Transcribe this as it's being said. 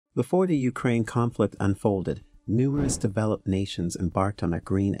Before the Ukraine conflict unfolded, numerous developed nations embarked on a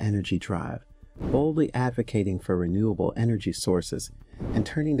green energy drive, boldly advocating for renewable energy sources and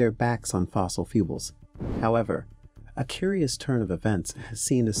turning their backs on fossil fuels. However, a curious turn of events has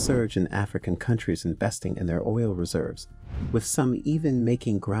seen a surge in African countries investing in their oil reserves, with some even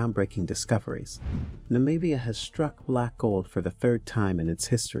making groundbreaking discoveries. Namibia has struck black gold for the third time in its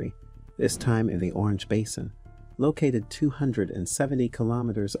history, this time in the Orange Basin, located 270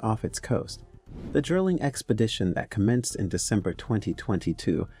 kilometers off its coast. The drilling expedition that commenced in December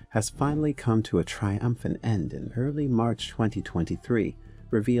 2022 has finally come to a triumphant end in early March 2023,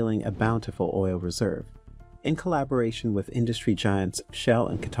 revealing a bountiful oil reserve. In collaboration with industry giants Shell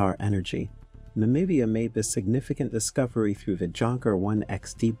and Qatar Energy, Namibia made this significant discovery through the Jonker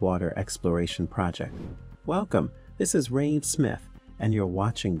 1X deepwater exploration project. Welcome, this is Rain Smith, and you're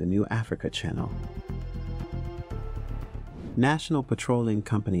watching the New Africa channel. National Petroleum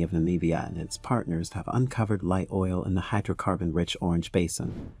Company of Namibia and its partners have uncovered light oil in the hydrocarbon-rich Orange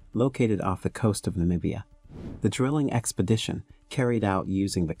Basin, located off the coast of Namibia. The drilling expedition, carried out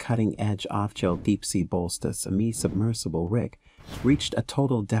using the cutting-edge Odfjell Deepsea Bollsta semi-submersible rig, reached a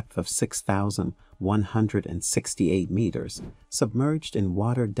total depth of 6,168 meters, submerged in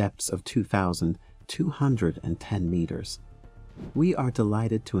water depths of 2,210 meters. We are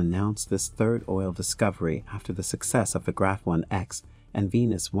delighted to announce this third oil discovery after the success of the Graph 1X and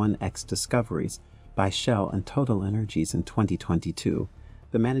Venus 1X discoveries by Shell and Total Energies in 2022.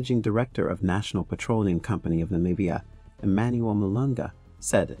 The managing director of National Petroleum Company of Namibia, Emmanuel Malunga,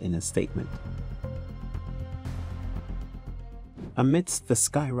 said in a statement. Amidst the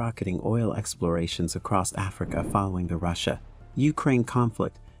skyrocketing oil explorations across Africa following the Russia-Ukraine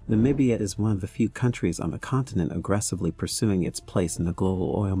conflict, Namibia is one of the few countries on the continent aggressively pursuing its place in the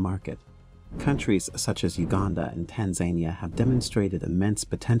global oil market. Countries such as Uganda and Tanzania have demonstrated immense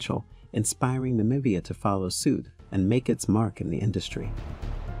potential, inspiring Namibia to follow suit and make its mark in the industry.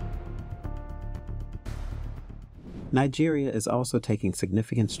 Nigeria is also taking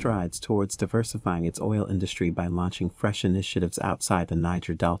significant strides towards diversifying its oil industry by launching fresh initiatives outside the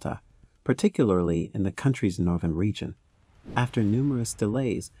Niger Delta, particularly in the country's northern region. After numerous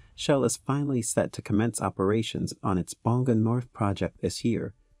delays, Shell is finally set to commence operations on its Bonga North project this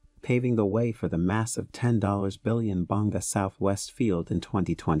year, paving the way for the massive $10 billion Bonga Southwest field in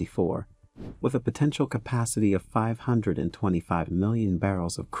 2024. With a potential capacity of 525 million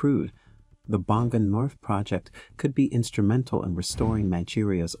barrels of crude, the Bonga North project could be instrumental in restoring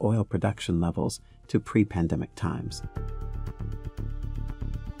Nigeria's oil production levels to pre-pandemic times.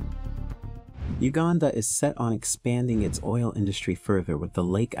 Uganda is set on expanding its oil industry further with the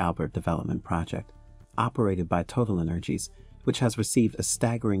Lake Albert development project, operated by Total Energies, which has received a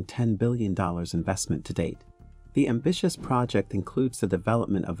staggering $10 billion investment to date. The ambitious project includes the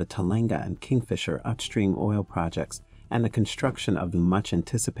development of the Talenga and Kingfisher upstream oil projects and the construction of the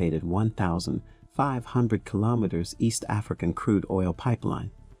much-anticipated 1,500 kilometers East African crude oil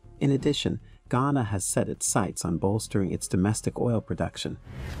pipeline. In addition, Ghana has set its sights on bolstering its domestic oil production,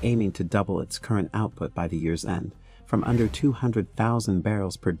 aiming to double its current output by the year's end, from under 200,000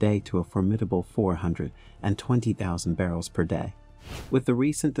 barrels per day to a formidable 420,000 barrels per day. With the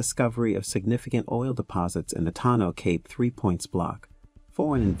recent discovery of significant oil deposits in the Tano Cape 3 Points block,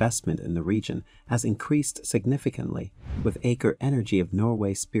 foreign investment in the region has increased significantly, with Aker Energy of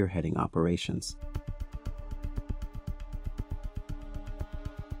Norway spearheading operations.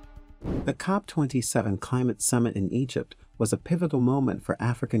 The COP27 climate summit in Egypt was a pivotal moment for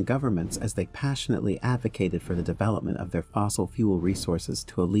African governments as they passionately advocated for the development of their fossil fuel resources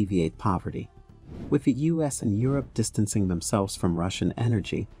to alleviate poverty. With the US and Europe distancing themselves from Russian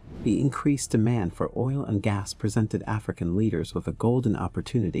energy, the increased demand for oil and gas presented African leaders with a golden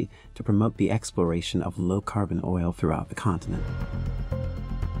opportunity to promote the exploration of low-carbon oil throughout the continent.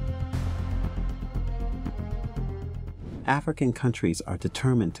 African countries are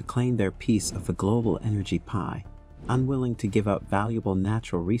determined to claim their piece of the global energy pie, unwilling to give up valuable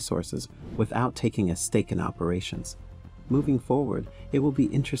natural resources without taking a stake in operations. Moving forward, it will be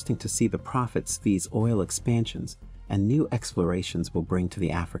interesting to see the profits these oil expansions and new explorations will bring to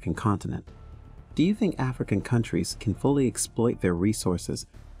the African continent. Do you think African countries can fully exploit their resources,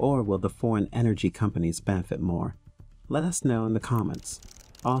 or will the foreign energy companies benefit more? Let us know in the comments.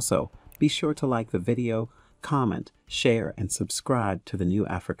 Also, be sure to like the video, comment, share, and subscribe to the New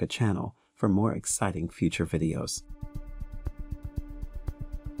Africa channel for more exciting future videos.